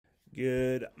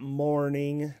Good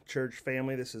morning, church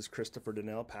family. This is Christopher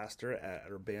Donnell, pastor at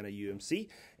Urbana UMC,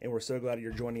 and we're so glad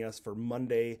you're joining us for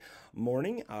Monday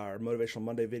morning, our Motivational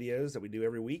Monday videos that we do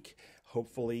every week.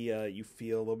 Hopefully, you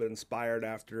feel a little bit inspired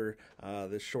after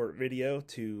this short video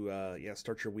to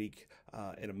start your week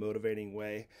in a motivating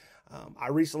way. I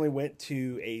recently went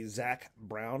to a Zac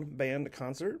Brown band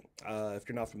concert. If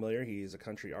you're not familiar, he's a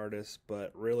country artist,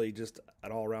 but really just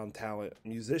an all-around talent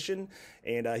musician,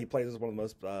 and he plays as one of the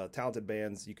most talented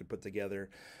bands you could put together,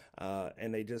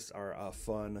 and they just are a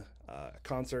fun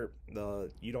concert.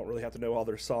 You don't really have to know all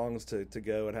their songs to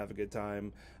go and have a good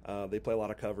time. They play a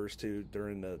lot of covers too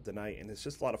during the night, and it's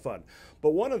just a lot of fun.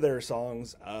 But one of their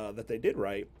songs that they did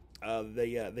write,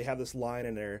 they have this line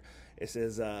in there. It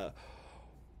says,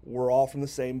 we're all from the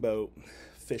same boat,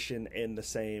 fishing in the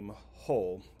same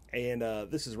hole. And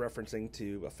this is referencing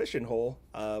to a fishing hole.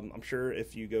 I'm sure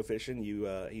if you go fishing,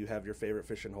 you have your favorite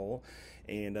fishing hole.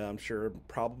 And I'm sure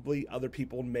probably other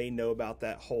people may know about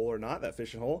that hole or not, that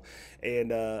fishing hole. And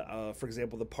for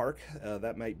example, the park,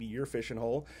 that might be your fishing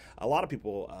hole. A lot of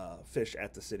people fish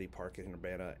at the city park in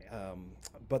Urbana.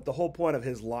 But the whole point of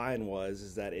his line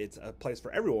is that it's a place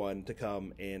for everyone to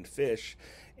come and fish.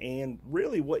 And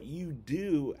really what you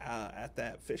do at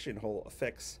that fishing hole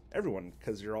affects everyone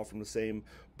because you're all from the same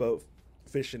boat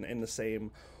fishing in the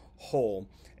same hole.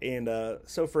 And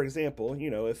so for example,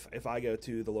 if I go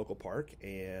to the local park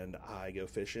and I go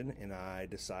fishing and I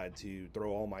decide to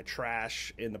throw all my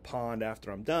trash in the pond after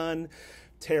I'm done,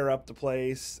 tear up the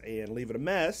place and leave it a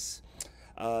mess,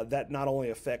 that not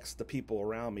only affects the people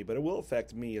around me, but it will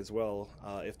affect me as well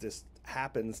if this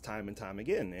happens time and time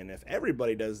again. And if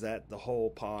everybody does that, the whole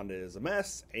pond is a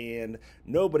mess and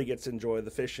nobody gets to enjoy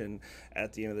the fishing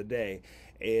at the end of the day.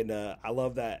 And I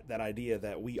love that idea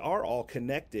that we are all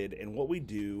connected and what we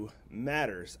do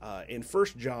matters. In 1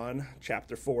 John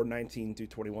chapter 4, 19 through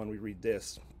 21, we read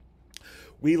this: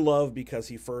 "We love because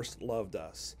he first loved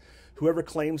us. Whoever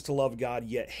claims to love God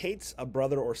yet hates a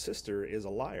brother or sister is a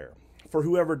liar. For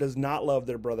whoever does not love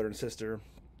their brother and sister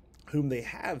whom they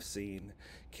have seen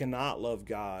cannot love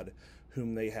God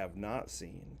whom they have not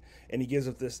seen." And he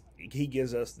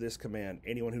gives us this command: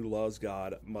 anyone who loves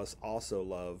God must also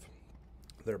love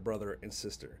their brother and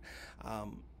sister.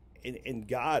 And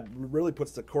God really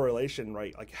puts the correlation,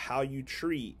 right? Like how you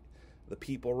treat the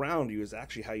people around you is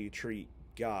actually how you treat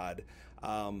God.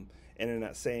 And in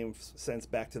that same sense,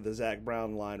 back to the Zac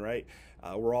Brown line, right?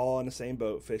 We're all in the same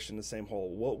boat, fishing the same hole.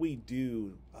 What we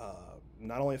do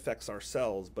not only affects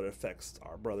ourselves, but it affects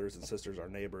our brothers and sisters, our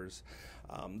neighbors,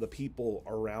 the people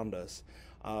around us.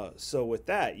 So with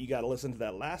that, you got to listen to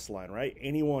that last line, right?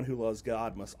 Anyone who loves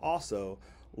God must also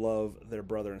love their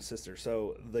brother and sister.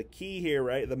 So the key here,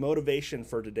 right? The motivation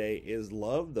for today is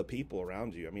love the people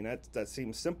around you. I mean, that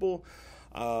seems simple.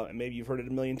 Maybe you've heard it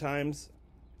a million times.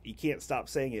 You can't stop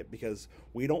saying it because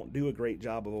we don't do a great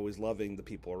job of always loving the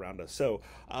people around us. So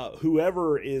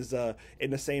whoever is in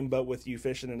the same boat with you,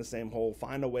 fishing in the same hole,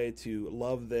 find a way to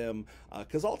love them,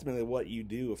 because ultimately what you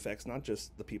do affects not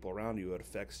just the people around you, it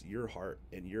affects your heart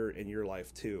and your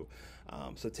life too.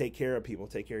 So take care of people,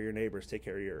 take care of your neighbors, take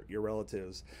care of your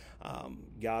relatives.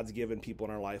 God's given people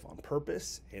in our life on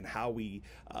purpose, and how we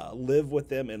live with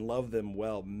them and love them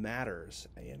well matters.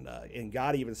 And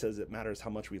God even says it matters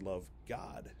how much we love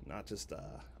God, not just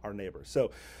our neighbors.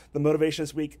 So the motivation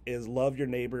this week is love your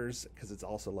neighbors because it's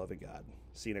also loving God.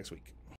 See you next week.